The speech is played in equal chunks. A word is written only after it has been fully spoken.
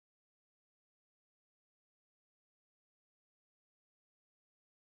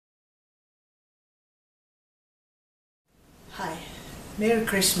Merry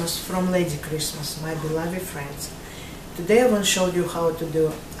Christmas from Lady Christmas, my beloved friends. Today I want to show you how to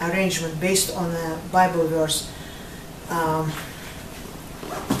do arrangement based on a Bible verse.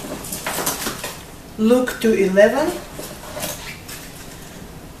 Luke 2:11.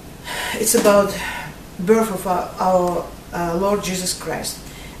 It's about birth of our Lord Jesus Christ.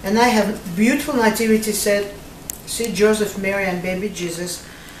 And I have beautiful nativity set. See Joseph, Mary and baby Jesus.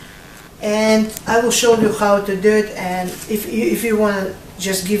 And I will show you how to do it, and if you want to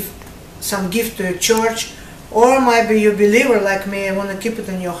just give some gift to a church, or maybe you're a believer like me and want to keep it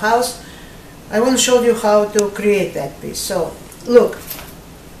in your house, I want to show you how to create that piece. So look,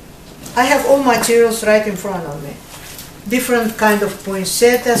 I have all materials right in front of me. Different kind of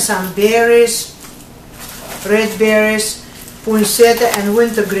poinsettia, some berries, red berries, poinsettia and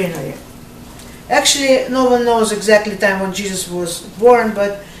winter greenery. Actually, no one knows exactly time when Jesus was born,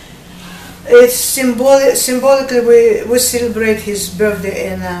 but it's symbolically we celebrate his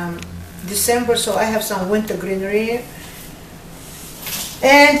birthday in December, so I have some winter greenery.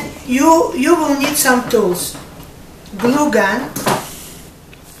 And you will need some tools: glue gun,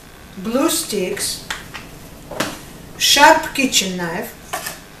 glue sticks, sharp kitchen knife,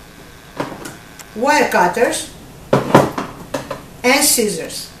 wire cutters, and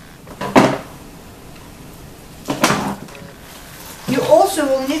scissors. You also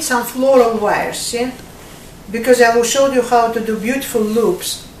will need some floral wires, see? Because I will show you how to do beautiful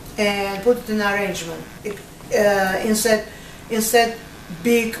loops and put it in arrangement instead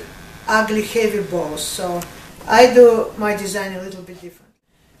big, ugly, heavy balls. So I do my design a little bit different.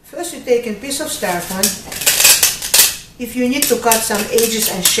 First you take a piece of styrofoam. If you need to cut some edges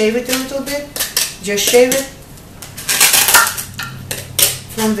and shave it a little bit, just shave it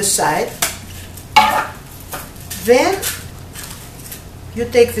from the side. Then you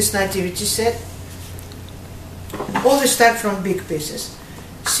take this nativity set. Always start from big pieces.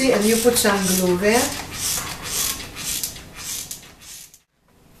 See, and you put some glue there.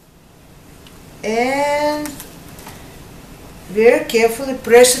 And very carefully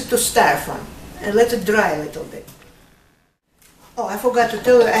press it to styrofoam and let it dry a little bit. Oh, I forgot to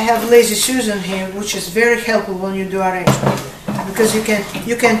tell you, I have lazy Susan here, which is very helpful when you do arrangement, because you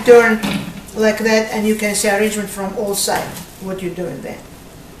can turn like that and you can see arrangement from all sides, what you're doing there.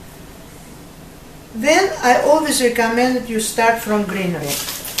 Then I always recommend that you start from greenery.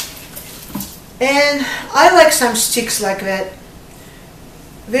 And I like some sticks like that.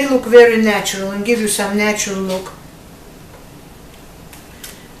 They look very natural and give you some natural look.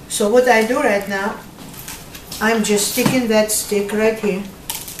 So what I do right now, I'm just sticking that stick right here.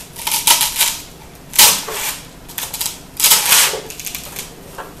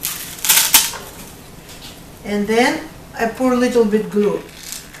 And then I pour a little bit glue.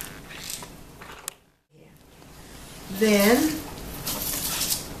 Then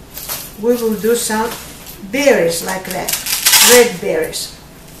we will do some berries like that, red berries.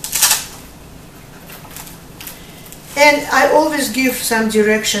 And I always give some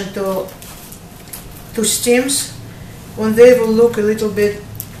direction to stems when they will look a little bit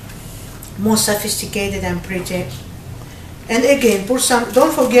more sophisticated and pretty. And again, pour some,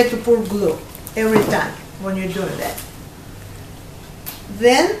 don't forget to pour glue every time when you're doing that.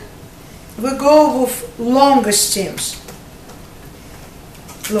 Then we go with longer stems.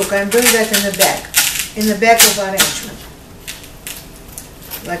 Look, I'm doing that in the back of arrangement,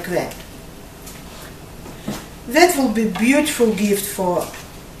 like that. That will be a beautiful gift for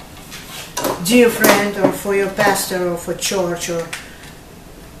dear friend, or for your pastor, or for church,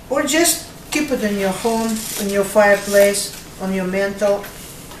 or just keep it in your home, in your fireplace, on your mantle,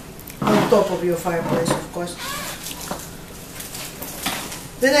 on top of your fireplace, of course.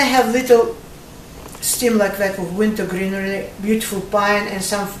 Then I have little stem like that with winter greenery, beautiful pine, and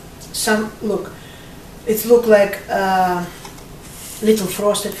some look. It look like a little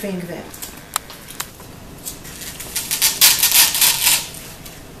frosted thing there.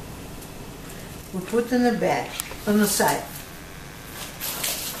 We put in the bag on the side.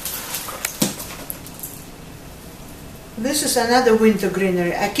 This is another winter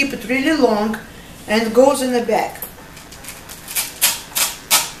greenery. I keep it really long and it goes in the bag.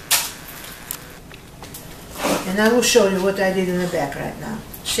 And I will show you what I did in the bag right now.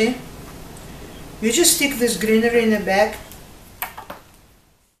 See? You just stick this greenery in the bag.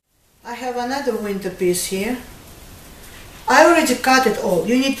 I have another winter piece here. I already cut it all.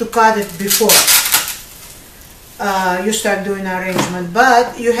 You need to cut it before you start doing arrangement,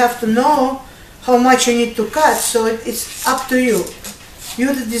 but you have to know how much you need to cut, so it's up to you.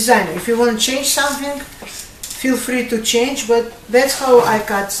 You're the designer. If you want to change something, feel free to change, but that's how I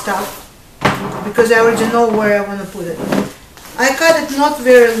cut stuff, because I already know where I want to put it. I cut it not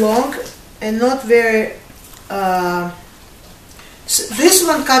very long and not very, this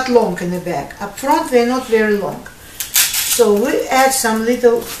one cut long in the back. Up front they're not very long. So we add some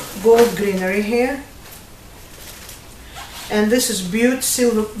little gold greenery here. And this is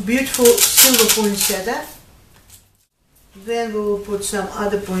beautiful silver poinsettia. Then we will put some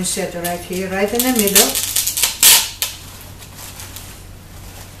other poinsettia right here, right in the middle.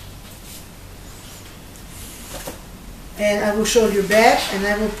 And I will show you back, and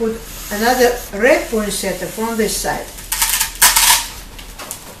I will put another red poinsettia from this side.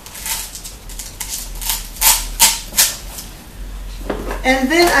 And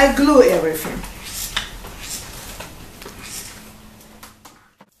then I glue everything.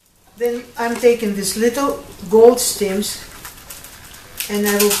 Then I'm taking these little gold stems and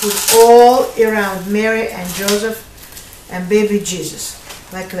I will put all around Mary and Joseph and baby Jesus,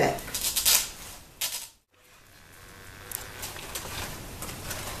 like that.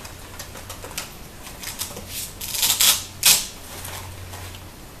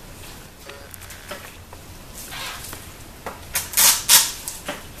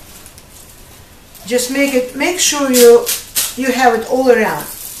 Just make sure you have it all around.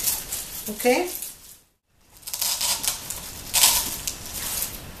 Okay?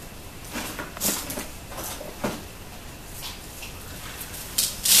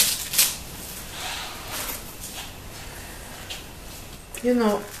 You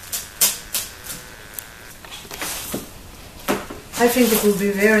know, I think it will be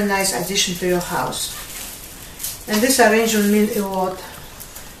a very nice addition to your house. And this arrangement means a lot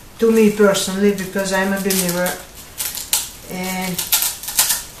to me personally, because I'm a believer and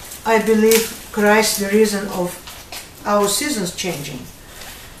I believe Christ the reason of our seasons changing.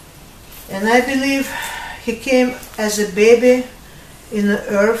 And I believe He came as a baby in the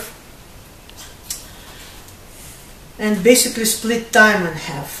earth and basically split time in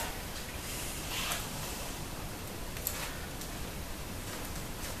half.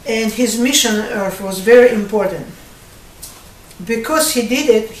 And His mission on earth was very important. Because He did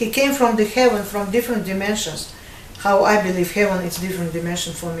it, He came from the heaven, from different dimensions. How I believe heaven is different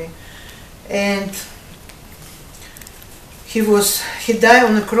dimension for me. And He died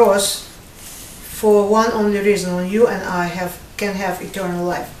on the cross for one only reason: when you and I can have eternal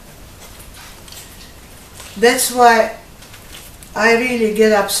life. That's why I really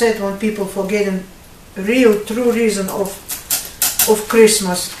get upset when people forget real, true reason of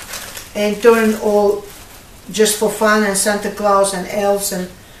Christmas and turn all just for fun, and Santa Claus and elves and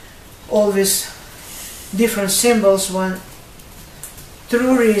all these different symbols, when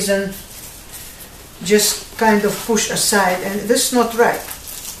true reason just kind of push aside, and this is not right.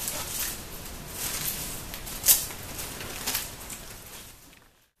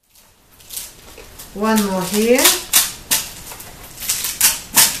 One more here.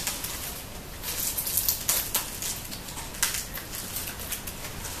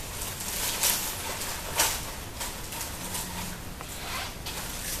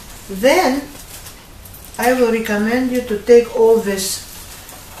 Then I will recommend you to take all these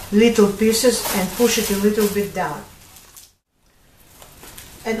little pieces and push it a little bit down.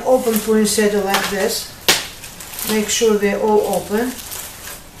 And open poinsettia like this. Make sure they're all open.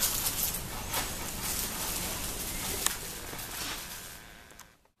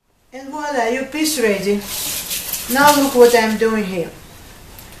 And voila, your piece ready. Now look what I'm doing here.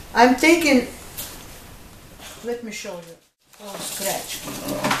 I'm taking, let me show you, from scratch.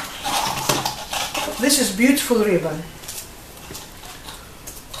 This is beautiful ribbon.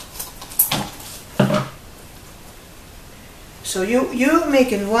 So you're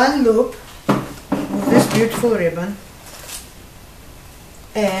making one loop with this beautiful ribbon,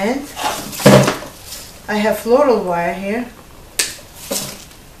 and I have floral wire here.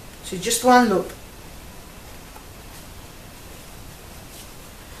 So just one loop.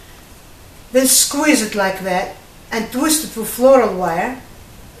 Then squeeze it like that and twist it with floral wire,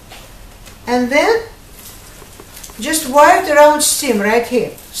 and then just wire it around stem right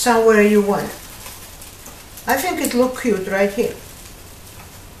here, somewhere you want it. I think it looks cute right here.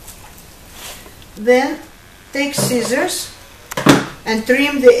 Then take scissors and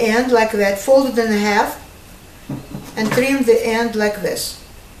trim the end like that, fold it in half and trim the end like this.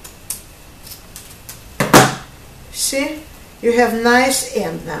 See, you have nice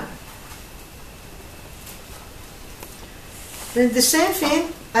end now. Then the same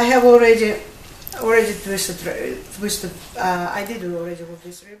thing I have already twisted. I did it already with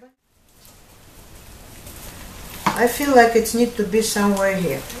this ribbon. I feel like it needs to be somewhere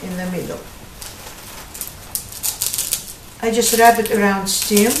here in the middle. I just wrap it around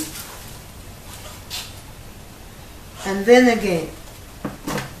stem and then again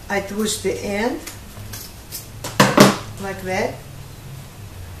I twist the end like that.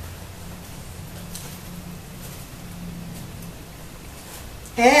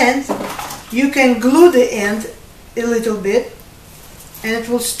 And you can glue the end a little bit and it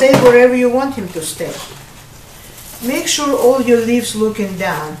will stay wherever you want him to stay. Make sure all your leaves looking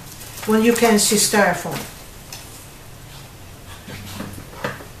down when you can see styrofoam.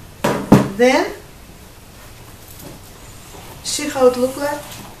 Then, see how it looks like?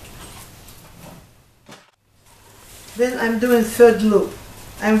 Then I'm doing third loop.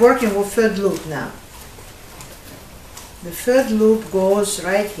 I'm working with third loop now. The third loop goes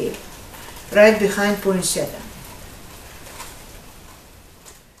right here, right behind poinsettia.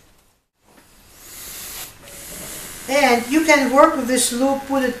 And you can work with this loop,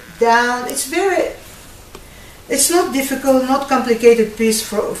 put it down. It's not difficult, not complicated piece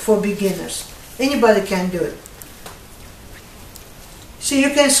for beginners. Anybody can do it. So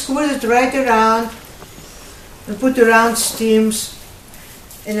you can squeeze it right around and put around stems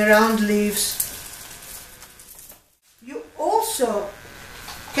and around leaves. You also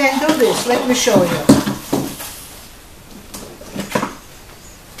can do this. Let me show you.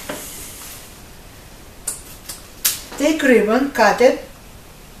 Take ribbon, cut it,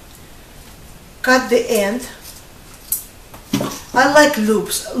 cut the end. I like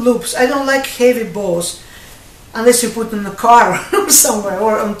loops. I don't like heavy bows unless you put in a car or somewhere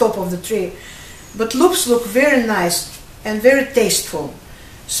or on top of the tree. But loops look very nice and very tasteful.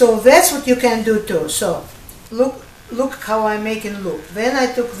 So that's what you can do too. So look how I'm making loop. Then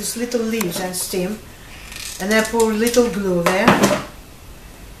I took these little leaves and stem and I pour little glue there.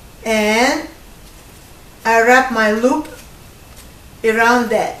 And I wrap my loop around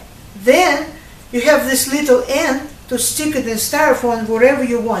that. Then you have this little end to stick it in styrofoam wherever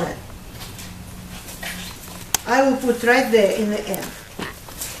you want it. I will put right there in the end,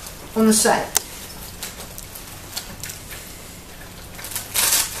 on the side.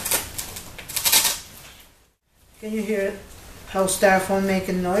 Can you hear how styrofoam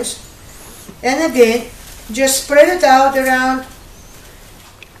making noise? And again, just spread it out around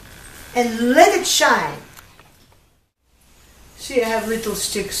and let it shine. See, I have little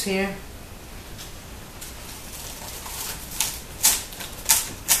sticks here.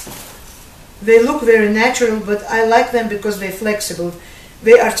 They look very natural, but I like them because they're flexible.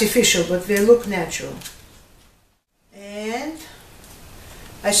 They're artificial, but they look natural. And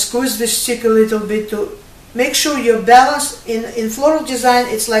I squeeze the stick a little bit to make sure your balance. In floral design,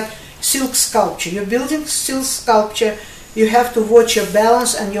 it's like silk sculpture. You're building silk sculpture, you have to watch your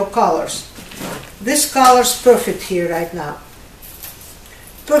balance and your colors. This color's perfect here right now.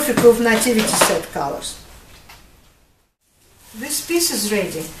 Perfect with Nativity set colors. This piece is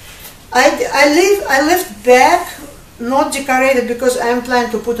ready. I left back not decorated because I'm planning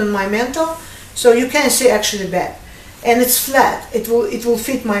to put on my mantle, so you can see actually back. And it's flat, it will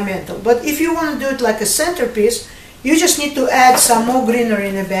fit my mantle. But if you want to do it like a centerpiece, you just need to add some more greenery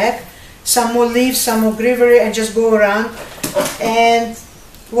in the back, some more leaves, some more greenery, and just go around, and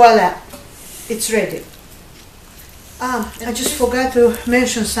voila, it's ready. I just forgot to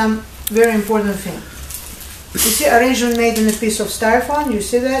mention some very important thing. You see arrangement made in a piece of styrofoam, you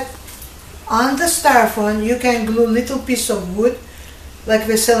see that? On the styrofoam you can glue little piece of wood, like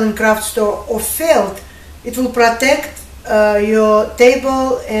they sell in craft store, or felt. It will protect your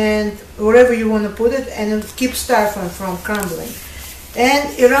table and wherever you want to put it, and it will keep styrofoam from crumbling.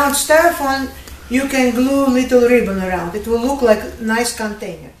 And around styrofoam you can glue little ribbon around. It will look like a nice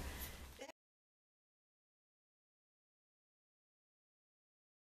container.